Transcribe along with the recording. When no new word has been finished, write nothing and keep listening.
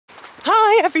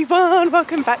everyone,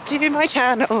 welcome back to my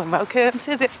channel and welcome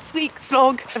to this week's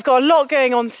vlog. I've got a lot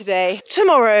going on today.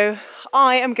 Tomorrow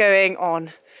I am going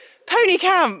on pony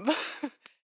camp.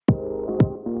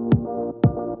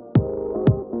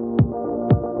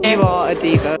 You are a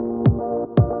diva.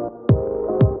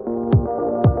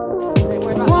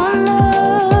 One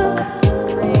look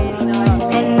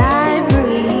and I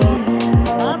breathe.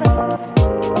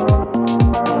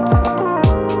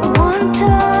 One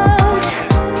touch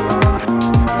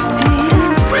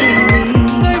feels skinny.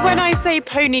 So when I say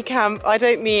pony camp, I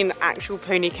don't mean actual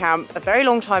pony camp. A very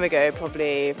long time ago,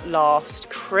 probably last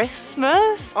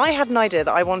Christmas, I had an idea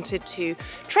that I wanted to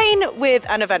train with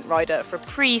an event rider for a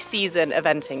pre-season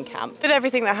eventing camp. With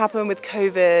everything that happened with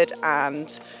COVID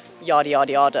and yada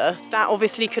yada yada, that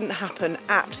obviously couldn't happen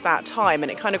at that time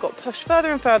and it kind of got pushed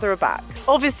further and further back.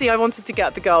 Obviously I wanted to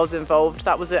get the girls involved,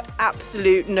 that was an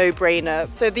absolute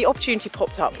no-brainer. So the opportunity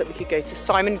popped up that we could go to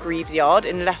Simon Greaves Yard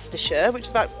in Leicestershire, which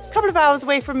is about a couple of hours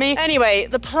away from me. Anyway,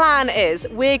 the plan is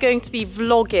we're going to be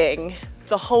vlogging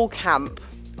the whole camp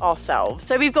ourselves.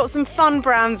 So we've got some fun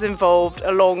brands involved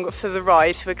along for the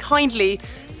ride who are kindly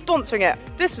sponsoring it.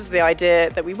 This was the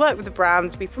idea, that we work with the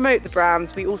brands, we promote the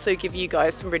brands, we also give you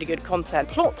guys some really good content.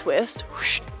 Plot twist,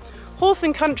 whoosh, Horse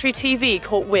and Country TV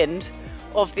caught wind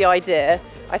of the idea.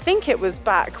 I think it was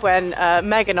back when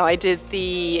Meg and I did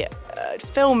the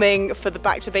filming for the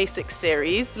Back to Basics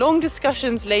series. Long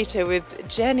discussions later with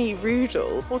Jenny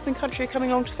Rudel. Horse and Country are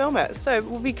coming along to film it, so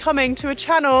we'll be coming to a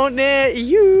channel near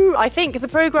you. I think the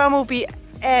programme will be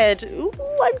aired, ooh,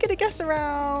 I'm gonna guess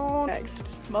around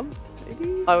next month,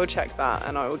 maybe? I will check that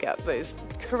and I will get those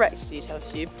correct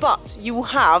details to you. But you will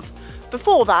have,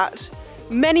 before that,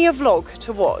 many a vlog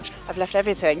to watch. I've left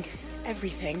everything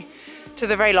to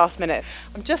the very last minute.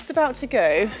 I'm just about to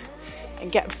go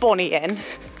and get Bonnie in.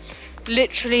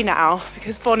 Literally now,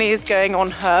 because Bonnie is going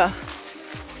on her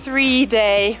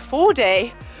 4-day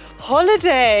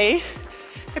holiday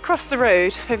across the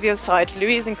road over the other side.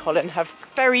 Louise and Colin have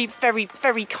very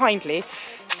kindly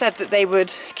said that they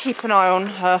would keep an eye on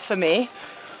her for me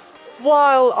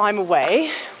while I'm away,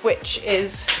 which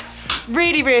is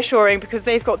really reassuring because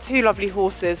they've got two lovely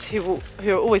horses who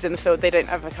are always in the field, they don't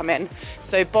ever come in.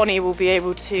 So Bonnie will be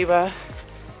able to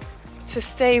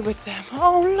stay with them.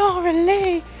 Oh,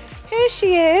 Laraghlee! Here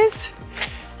she is.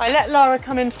 I let Lara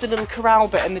come into the little corral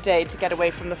bit in the day to get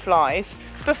away from the flies.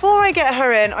 Before I get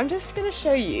her in, I'm just going to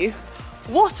show you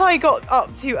what I got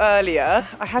up to earlier.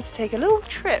 I had to take a little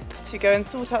trip to go and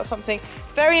sort out something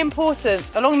very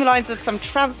important along the lines of some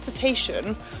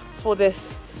transportation for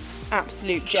this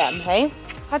absolute gem, hey?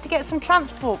 Had to get some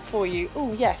transport for you.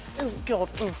 Oh yes, oh God,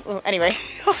 oh. Anyway,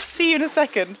 I'll see you in a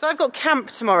second. So I've got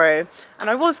camp tomorrow and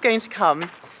I was going to come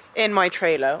in my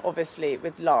trailer, obviously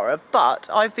with Lara, but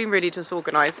I've been really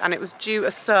disorganised and it was due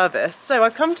a service. So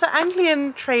I've come to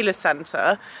Anglian Trailer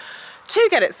Centre to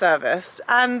get it serviced,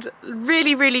 and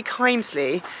really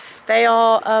kindly they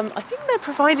are, I think they're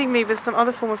providing me with some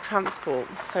other form of transport.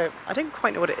 So I don't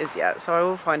quite know what it is yet, so I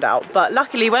will find out. But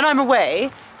luckily when I'm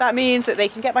away, that means that they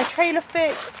can get my trailer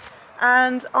fixed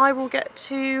and I will get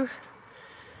to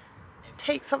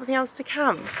take something else to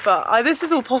camp. But this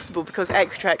is all possible because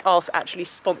Equestrian are actually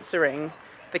sponsoring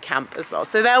the camp as well.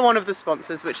 So they're one of the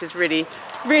sponsors, which is really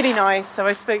nice. So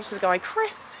I spoke to the guy,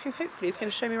 Chris, who hopefully is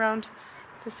going to show me around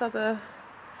this other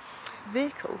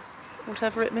vehicle,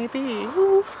 whatever it may be.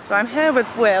 Ooh. So I'm here with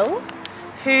Will,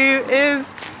 who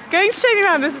is going to show me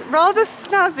around this rather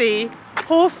snazzy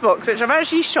horse box, which I'm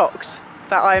actually shocked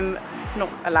that I'm not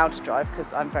allowed to drive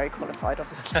because I'm very qualified,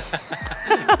 obviously.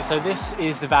 So this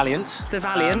is the Valiant. The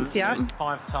Valiant, yeah. So it's a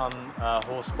 5-ton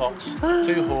horse box,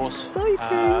 2-horse,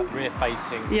 rear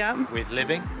facing, yeah, with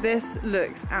living. This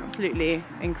looks absolutely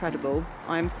incredible.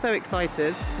 I'm so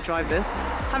excited to drive this.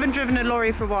 Haven't driven a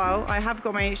lorry for a while. I have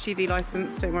got my HGV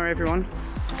license, don't worry everyone.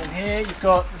 And here you've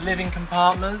got living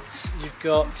compartments. You've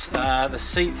got the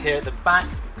seat here at the back,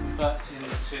 converts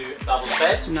into a double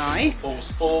bed. Nice. Falls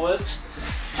forwards.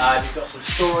 You've got some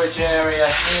storage area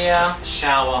here,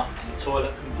 shower and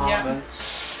toilet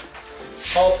compartments,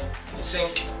 hob,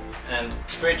 sink and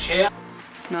fridge here.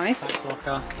 Nice. Back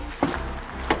locker.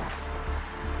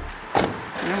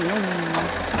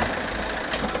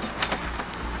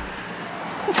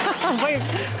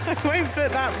 I won't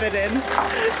put that bit in.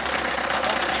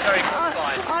 Obviously very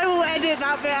confined. I will edit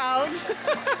that bit out.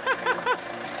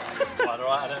 That's quite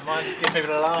alright, I don't mind. Give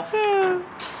people a laugh.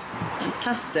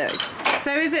 Fantastic.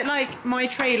 So is it like my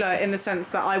trailer in the sense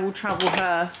that I will travel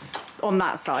her on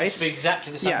that side? It's be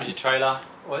exactly the same as your trailer.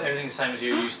 Well, everything's the same as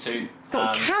you're used to.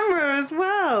 Got camera as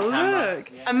well, camera,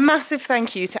 look. yeah. A massive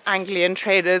thank you to Anglian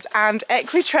Traders and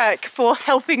Equitrek for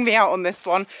helping me out on this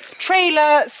one.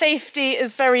 Trailer safety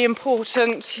is very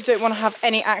important. You don't want to have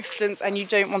any accidents and you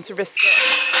don't want to risk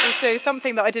it. Also,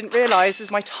 something that I didn't realise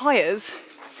is my tyres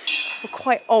were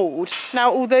quite old.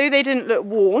 Now, although they didn't look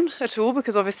worn at all,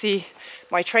 because obviously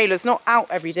my trailer's not out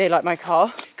every day like my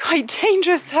car, quite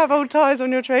dangerous to have old tyres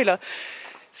on your trailer.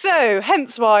 So,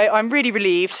 hence why I'm really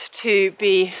relieved to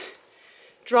be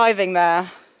driving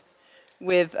there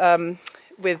with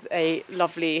a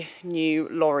lovely new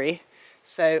lorry.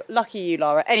 So lucky you,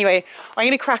 Lara. Anyway, I'm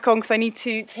going to crack on because I need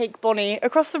to take Bonnie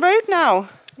across the road now.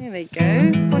 Here they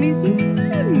go, Bonnie's new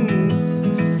friends.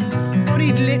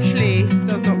 Bonnie literally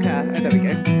does not care. Oh, there we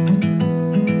go.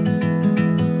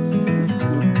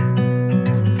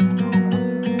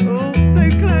 Oh, so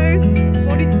close.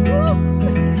 Bonnie. Oh.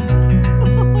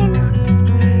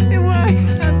 It works.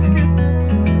 That's good.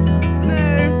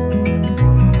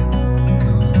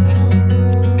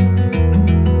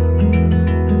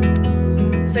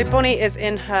 So Bonnie is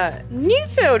in her new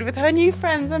field with her new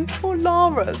friends, and poor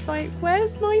Lara's like,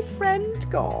 where's my friend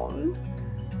gone?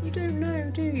 You don't know,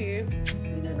 do you?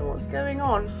 You don't know what's going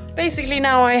on. Basically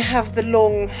now I have the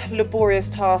long, laborious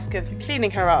task of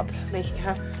cleaning her up, making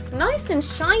her nice and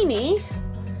shiny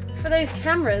for those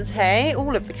cameras, hey?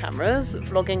 All of the cameras,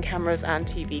 vlogging cameras and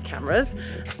TV cameras.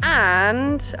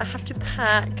 And I have to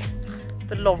pack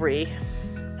the lorry.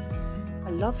 I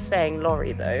love saying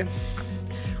lorry though.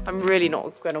 I'm really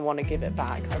not going to want to give it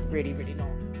back. I'm really, really not.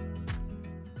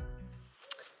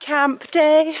 Camp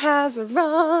day has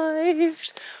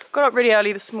arrived. Got up really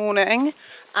early this morning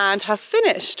and have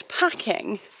finished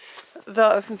packing the,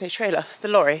 I was going to say trailer, the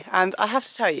lorry. And I have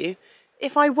to tell you,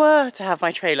 if I were to have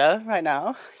my trailer right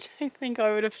now, I don't think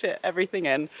I would have fit everything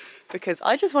in, because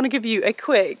I just want to give you a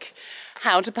quick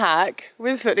how to pack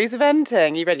with Footluce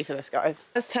Eventing. Are you ready for this, guys?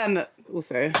 Let's turn the,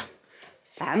 also,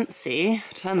 fancy,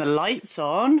 turn the lights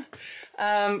on.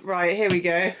 Right, here we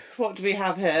go. What do we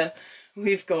have here?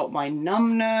 We've got my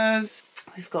numbers,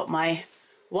 we've got my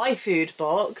Y-food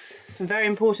box, some very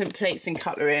important plates and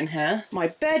cutlery in here, my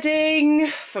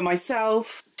bedding for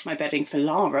myself, my bedding for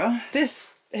Lara,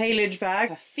 this haylage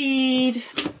bag, a feed,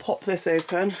 pop this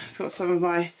open, I've got some of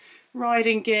my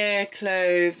riding gear,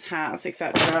 clothes, hats,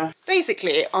 etc.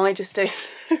 Basically, I just don't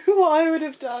know what I would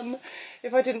have done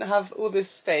if I didn't have all this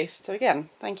space. So again,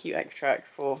 thank you Equestrian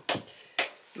for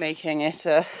making it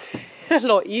a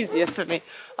lot easier for me.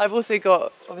 I've also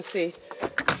got, obviously,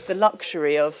 the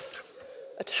luxury of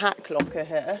a tack locker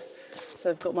here.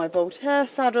 So I've got my Voltaire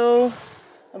saddle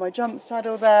and my jump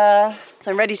saddle there.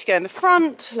 So I'm ready to go in the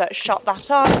front. Let's shut that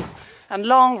up. And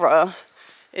Lara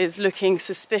is looking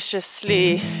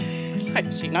suspiciously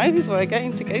like she knows we're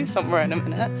going to go somewhere in a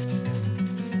minute.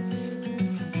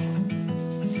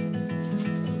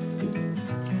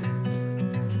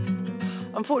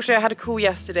 Unfortunately, I had a call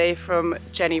yesterday from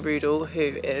Jenny Rudel,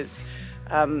 who is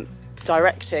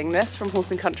directing this from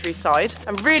Horse and Countryside.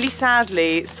 And really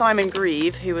sadly, Simon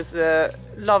Grieve, who was the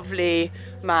lovely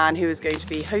man who was going to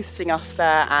be hosting us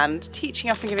there and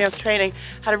teaching us and giving us training,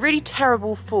 had a really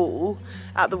terrible fall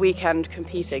at the weekend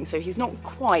competing. So he's not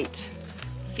quite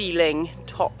feeling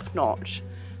top notch.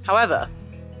 However,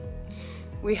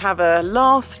 we have a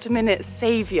last minute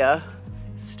saviour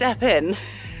step in.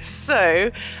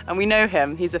 So, and we know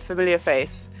him, he's a familiar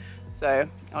face. So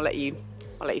I'll let you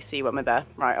see when we're there.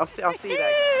 Right, I'll see you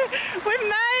there. We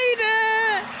made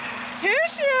it! Here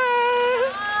she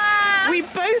is! We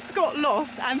both got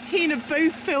lost and Tina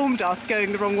both filmed us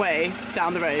going the wrong way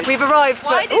down the road. We've arrived.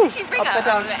 Why didn't she ring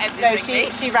her? No,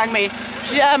 she rang me.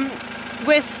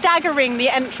 We're staggering the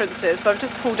entrances, so I've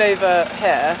just pulled over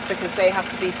here because they have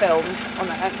to be filmed on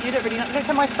that. You don't really know. Look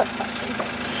at my sweater.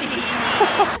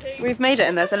 We've made it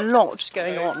and there's a lot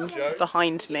going on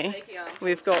behind me.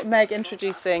 We've got Meg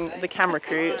introducing the camera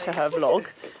crew to her vlog.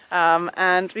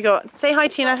 And we got, say hi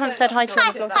Tina, I haven't said hi to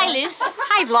her vlog. Hi Luce,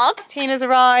 hi vlog. Tina's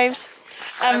arrived,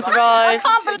 Em's arrived.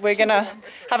 We're gonna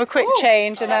have a quick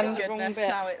change and then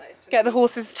get the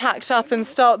horses tacked up and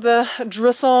start the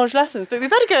dressage lessons. But we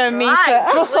better go and meet her.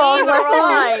 We've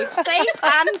arrived, safe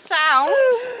and sound.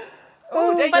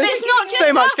 But it's not just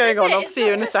so much going on, I'll see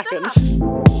you in a second.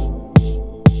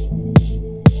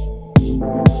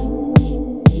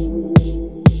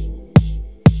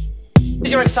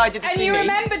 You're excited to see me. And you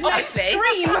remembered my scream.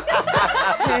 Here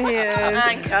he is.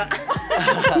 Anchor.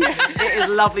 It is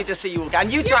lovely to see you all again.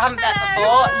 You two I haven't met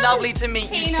before. Lovely to meet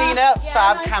you. Tina,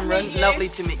 Fab, Cameron, lovely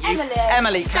to meet you.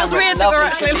 Emily, Cameron, weird that we're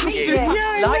lovely actually to meet you.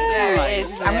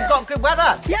 Likewise. And we've got good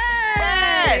weather.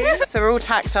 Yay! Yes! So we're all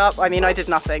tacked up. I mean, I did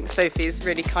nothing. Sophie's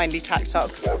really kindly tacked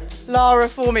up Lara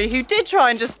for me, who did try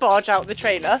and just barge out the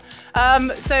trailer.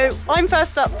 So I'm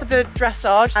first up for the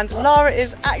dressage, and Lara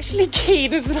is actually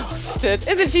keen as mustard,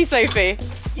 isn't she, Sophie?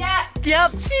 Yeah.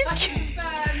 Yep,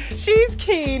 she's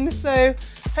keen. So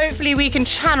hopefully we can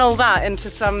channel that into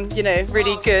some, you know,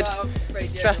 really good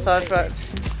dressage. But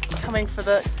coming for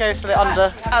the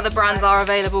under. Other brands are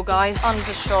available, guys.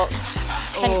 Undershot.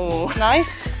 Oh,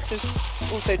 nice. There's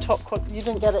also top quality. You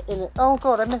didn't get it in it. Oh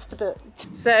God, I missed a bit.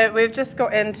 So we've just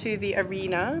got into the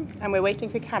arena and we're waiting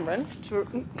for Cameron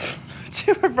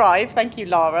to arrive. Thank you,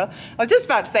 Lara. I was just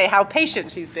about to say how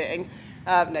patient she's being.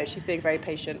 No, she's being very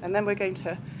patient. And then we're going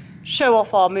to show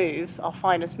off our moves, our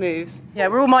finest moves. Yeah,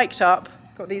 we're all mic'd up.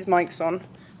 Got these mics on,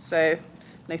 so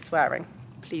no swearing.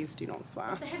 Please do not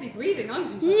swear. The heavy breathing,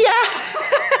 I'm just...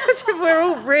 Yeah! We're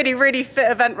all really, really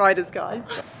fit event riders, guys.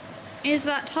 Is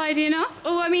that tidy enough?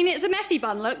 Oh, I mean, it's a messy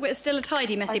bun look, but it's still a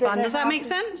tidy messy bun. Does that make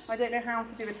sense? I don't know how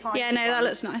to do a tidy Yeah, no, bun. that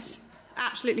looks nice.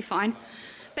 Absolutely fine.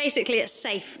 Basically, it's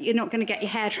safe. You're not going to get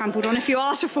your hair trampled on if you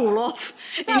are to fall off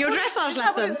in your dressage lesson. Is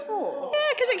that what it's for?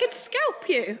 Yeah, because it could scalp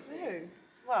you. Oh.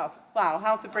 Well, wow,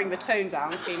 how to bring the tone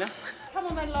down, Tina. Come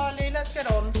on then, Laraghlee, let's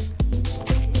get on.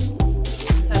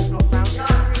 Turn block round.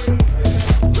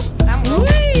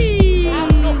 Whee! How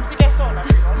not to get on,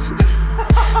 everyone.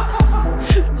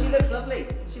 She looks lovely.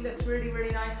 She looks really,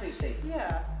 really nice, Lucy.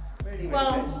 Yeah. Really, really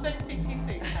Well, good. don't speak too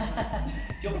soon. Do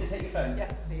you want me to take your phone?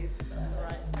 Yes, please. That's all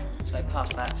right. Shall I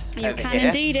pass that You over can here?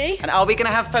 indeedy. And are we going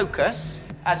to have focus?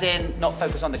 As in, not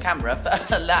focus on the camera,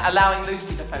 but allowing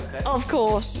Lucy to focus? Of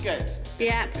course. Good.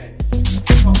 Yeah.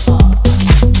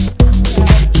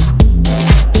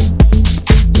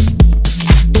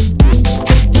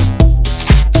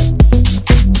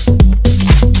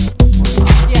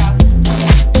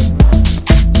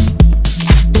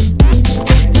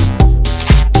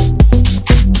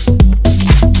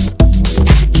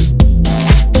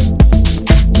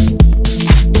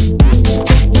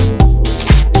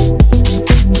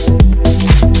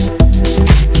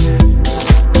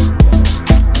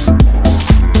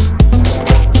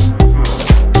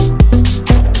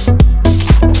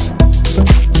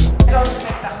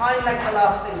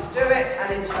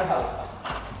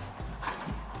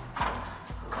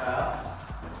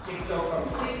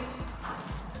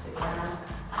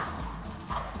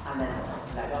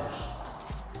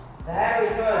 Very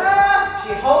good.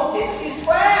 She holds it, she's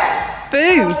square.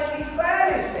 Boom. Perfectly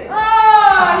square, Lucy. Oh,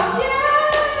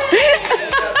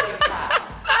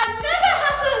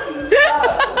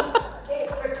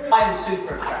 I'm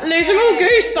super impressed. Lose them all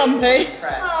goosebumpy.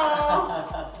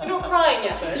 You're not crying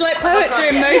yet, though. It's like poetry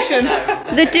in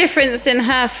motion. The difference in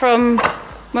her from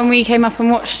when we came up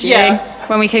and watched you,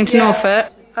 when we came to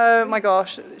Norfolk. Oh my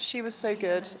gosh, she was so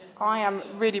good. I am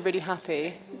really, really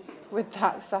happy with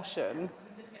that session.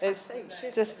 It's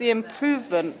just the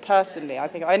improvement, personally, I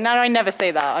think. I never say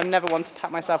that. I never want to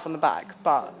pat myself on the back,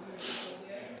 but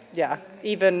yeah,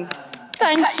 even...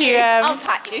 Thank you. I'll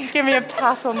pat you. Give me a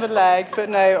pat on the leg, but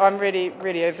no, I'm really,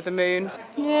 really over the moon.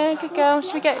 Yeah, good girl.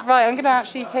 Should we get... Right, I'm going to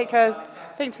actually take her,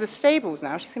 I think, to the stables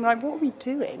now. She's going to be like, what are we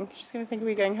doing? She's going to think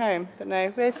we're going home. But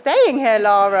no, we're staying here,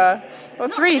 Lara. Well,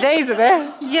 3 days of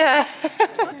this. Yeah.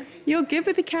 You're good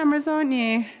with the cameras, aren't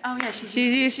you? Oh yeah, she's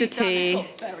used to tea.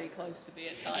 Very close to me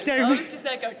at times. Don't- I was just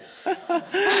there going.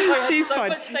 She's so fine.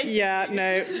 much faith. Yeah,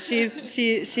 no,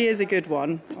 she is a good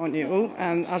one, aren't you? Oh,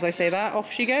 and as I say that,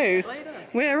 off she goes.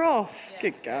 We're off.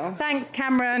 Good girl. Thanks,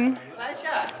 Cameron.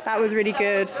 Pleasure. That was really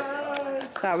good.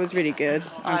 That was really good.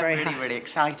 I'm very really, happy really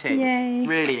excited. Yay.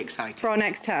 Really excited. for our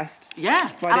next test. Yeah,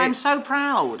 Why and don't- I'm so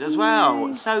proud as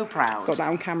well. So proud. Got that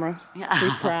on camera. Yeah.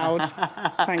 Who's proud? Thank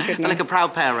I goodness. feel like a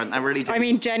proud parent, I really do. I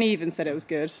mean, Jenny even said it was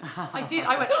good. I did.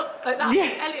 I went like that.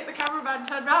 Yeah. Elliot, the cameraman,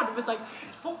 turned around and was like,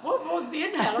 "What was the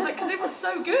inhale?" I was like, "Because it was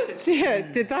so good." Yeah,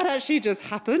 did that actually just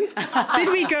happen? Did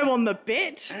we go on the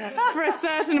bit for a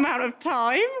certain amount of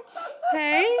time?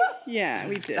 Hey? Yeah,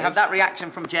 we did. To have that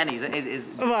reaction from Jenny is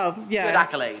Well, yeah. good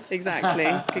accolade.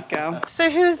 Exactly. Good girl. So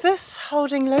who is this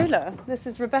holding Lola? This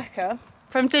is Rebecca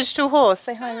from Digital Horse.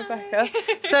 Say hi, Rebecca.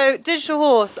 So Digital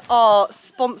Horse are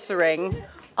sponsoring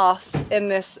us in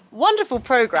this wonderful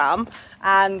programme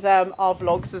and our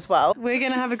vlogs as well. We're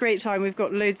going to have a great time. We've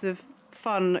got loads of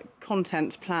fun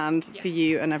content planned for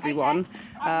you and everyone.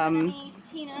 I'm gonna need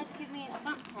Tina to give me a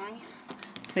back bang.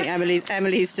 think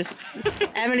Emily's just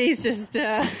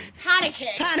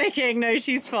panicking. No,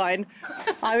 she's fine.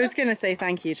 I was going to say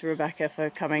thank you to Rebecca for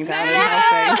coming down and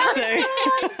helping. So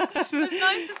it was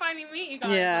nice to finally meet you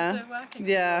guys after working.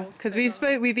 Yeah, because we've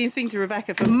been speaking to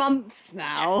Rebecca for months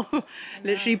now,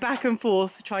 literally back and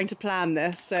forth trying to plan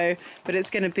this. So, but it's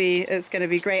going to be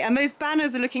great. And those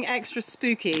banners are looking extra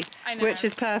spooky, which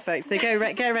is perfect. So get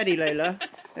ready, Lola.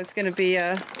 It's going to be.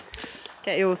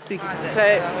 Get your spooky.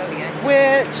 So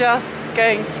we're just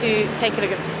going to take a look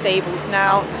at the stables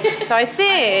now. So I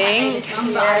think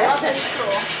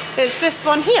it's this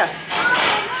one here.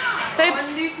 So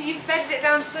Lucy, you've bedded it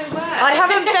down so well. I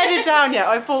haven't bedded down yet.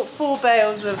 I bought 4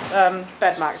 bales of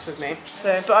bed mats with me.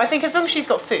 So, but I think as long as she's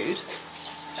got food,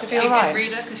 she'll be alright. A good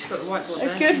reader because she's got the whiteboard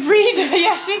there. A good reader,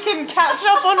 yeah. She can catch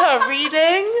up on her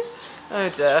reading. Oh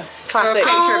dear. Classic.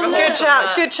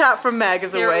 Good chat from Meg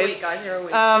as always. You're a week, guys. You're a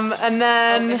week. And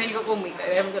then. We've only got 1 week though.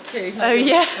 We haven't got 2. Oh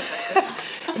yeah.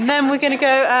 And then we're going to go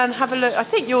and have a look. I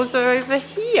think yours are over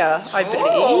here, I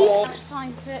believe. It's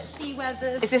time to see where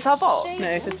the. Is this our box?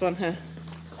 No, this one here.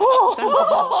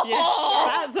 Oh! Yeah,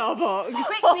 that's our box.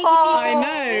 I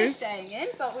know. Staying in,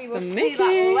 but we will Some see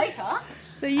that later.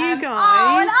 So you guys.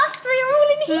 Oh, and us 3 are all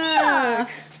in here. Look.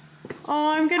 Oh,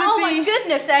 I'm gonna Oh be. my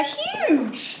goodness, they're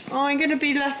huge. Oh, I'm gonna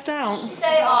be left out.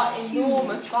 They are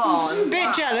enormous.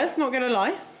 Bit jealous, not gonna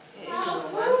lie.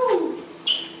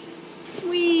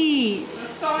 Sweet. The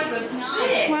size of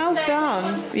nice. Well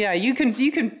done. Yeah, you can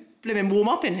blimmin' warm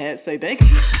up in here. It's so big. Look,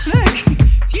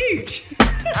 it's huge.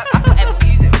 That's what Em will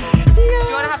use it for. Do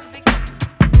you want to have the big?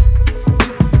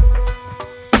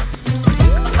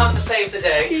 Time to save the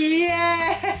day.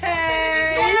 Yes.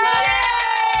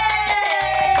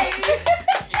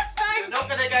 You're not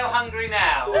going to go hungry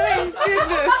now. Thank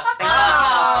goodness.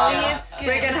 Oh,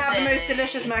 We're going to have the most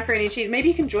delicious macaroni cheese. Maybe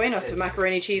you can join us for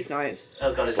macaroni cheese night.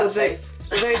 Oh God, is that safe?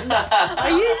 Are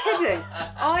you kidding?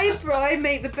 I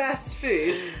make the best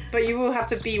food, but you will have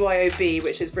to BYOB,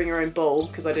 which is bring your own bowl,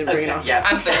 because I didn't bring enough. Yeah.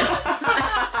 And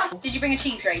this. Did you bring a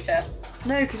cheese grater?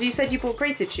 No, because you said you bought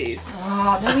grated cheese.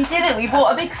 Oh, no we didn't. We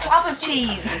bought a big slab of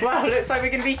cheese. Well, looks like we're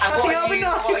going to be cutting what up are you-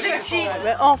 enough. what are you- Cheese.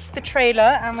 We're off the trailer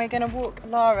and we're going to walk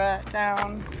Lara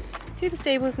down to the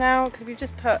stables now, because we've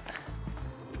just put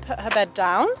her bed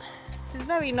down. Which is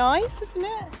very nice, isn't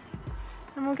it?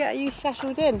 And we'll get you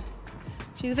settled in.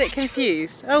 She's a bit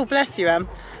confused. Oh, bless you, Em.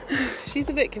 She's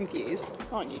a bit confused,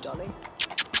 aren't you, darling?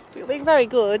 But you're being very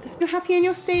good. You're happy in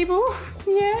your stable?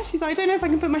 Yeah, she's like, I don't know if I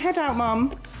can put my head out,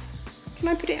 Mum. Can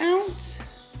I put it out?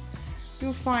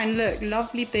 You're fine. Look,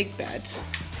 lovely big bed.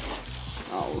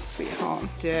 Oh, sweetheart.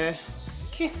 Dear.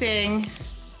 Kissing.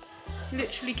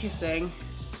 Literally kissing.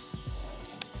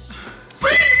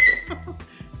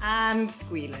 And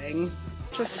squealing.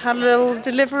 Just had a little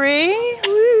delivery.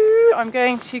 Woo! I'm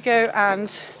going to go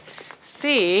and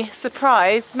see.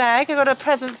 Surprise, Meg, I got a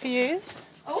present for you.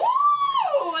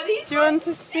 Oh, are these? Do you want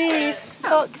to see?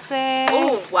 Boxing.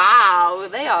 Oh wow,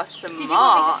 they are smart. Did you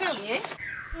want me to film you?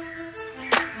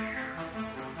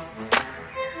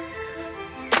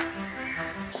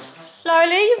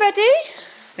 Laraghlee, you ready?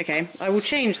 Okay, I will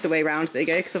change the way round they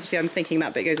go, because obviously I'm thinking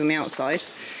that bit goes on the outside.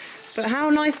 But how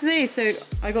nice are these? So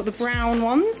I got the brown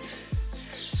ones,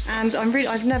 and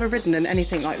I've never ridden in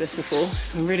anything like this before,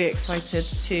 so I'm really excited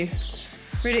to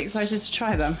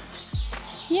try them.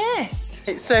 Yes.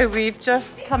 So we've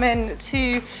just come in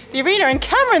to the arena, and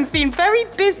Cameron's been very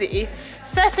busy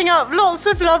setting up lots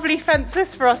of lovely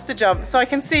fences for us to jump. So I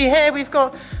can see here we've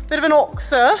got a bit of an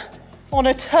oxer on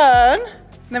a turn,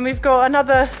 and then we've got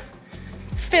another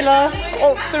filler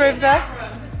oxer over there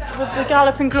with the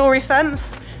Gallop and Glory fence.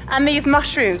 And these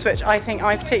mushrooms, which I think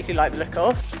I particularly like the look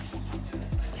of.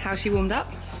 How's she warmed up?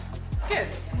 Good.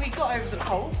 We got over the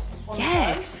poles.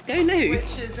 Yes, go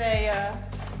loose. Which is a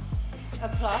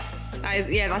plus. That is,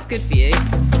 yeah, that's good for you.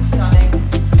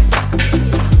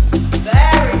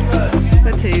 Very good.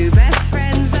 The 2 best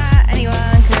friends that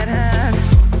anyone could have.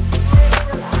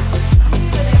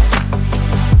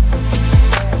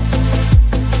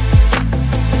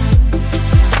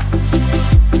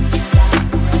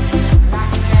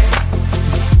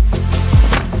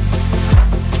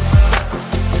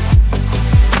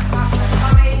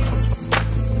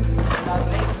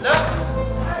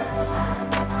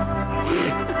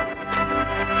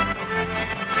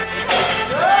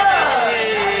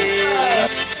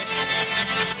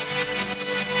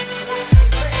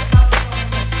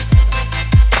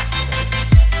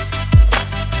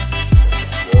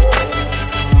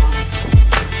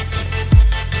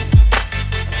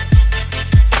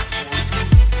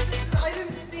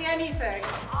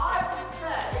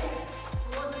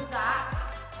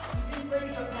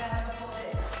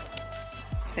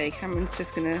 Cameron's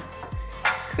just gonna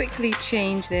quickly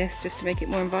change this just to make it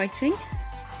more inviting.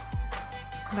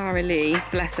 Laraghlee,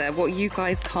 bless her, what you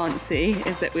guys can't see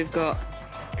is that we've got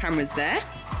cameras there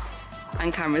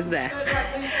and cameras there.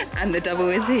 And the double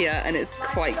is here and it's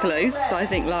quite close, so I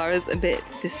think Lara's a bit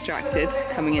distracted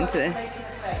coming into this.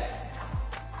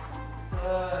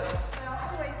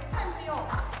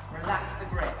 Relax the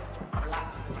grip,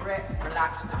 relax the grip,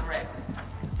 relax the grip.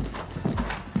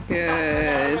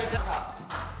 Good.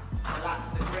 Relax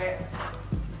the grip.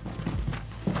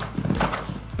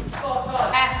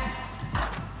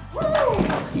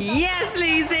 Yes,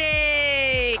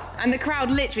 Lucy! And the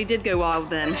crowd literally did go wild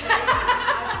then.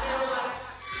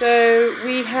 So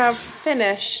we have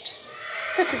finished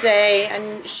for today,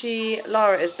 and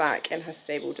Lara is back in her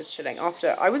stable just chilling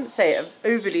after, I wouldn't say an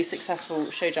overly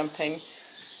successful show jumping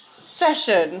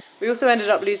session. We also ended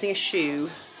up losing a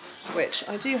shoe, which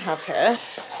I do have here.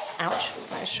 Ouch,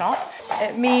 that is sharp.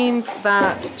 It means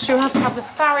that she'll have to have the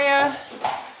farrier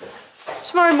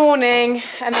tomorrow morning,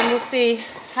 and then we'll see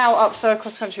how up for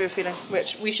cross country we're feeling,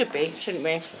 which we should be, shouldn't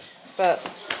we? But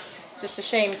it's just a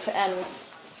shame to end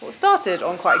what started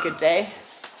on quite a good day,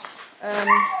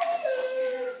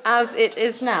 as it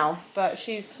is now. But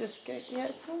she's just, yeah,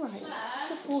 it's all right. It's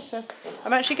just water.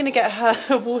 I'm actually going to get her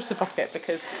a water bucket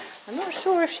because I'm not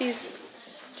sure if she's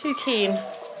too keen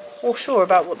or sure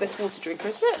about what this water drinker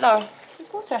is. Look, Lara,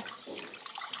 it's water.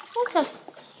 It's water.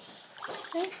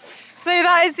 Okay. So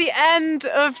that is the end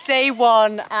of day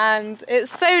one, and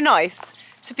it's so nice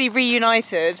to be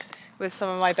reunited with some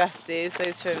of my besties,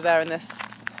 those two over there and this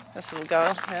little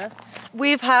girl here.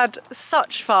 We've had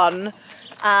such fun,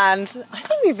 and I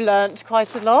think we've learnt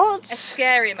quite a lot. A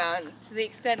scary amount, to the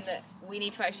extent that we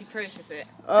need to actually process it.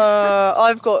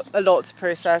 I've got a lot to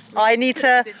process.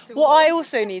 What I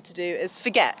also need to do is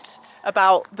forget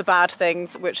about the bad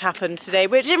things which happened today,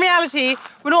 which in reality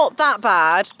were not that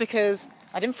bad because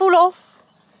I didn't fall off.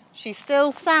 She's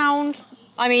still sound.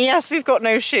 I mean, yes, we've got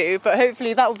no shoe, but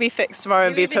hopefully that will be fixed tomorrow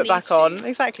and be put back on.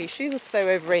 Exactly, shoes are so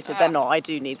overrated. They're not. I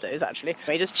do need those actually.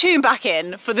 We just tune back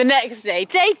in for the next day,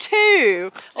 day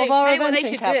 2 of our eventing what they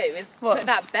should do is put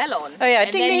that bell on. Oh yeah,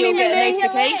 and ding, then ding, you'll ding,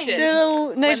 get ding, a notification. do a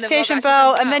little notification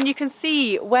bell, and then you can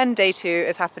see when day 2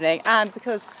 is happening. And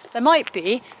because there might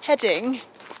be heading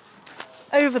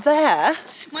over there.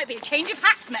 Might be a change of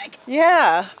hats, Meg.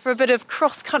 Yeah, for a bit of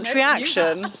cross-country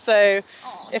action. So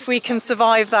if we can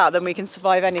survive that, then we can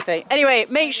survive anything. Anyway,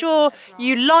 make sure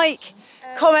you like,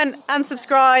 comment and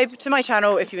subscribe to my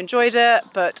channel if you enjoyed it.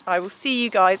 But I will see you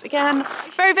guys again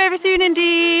very, very soon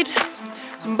indeed.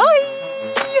 Bye!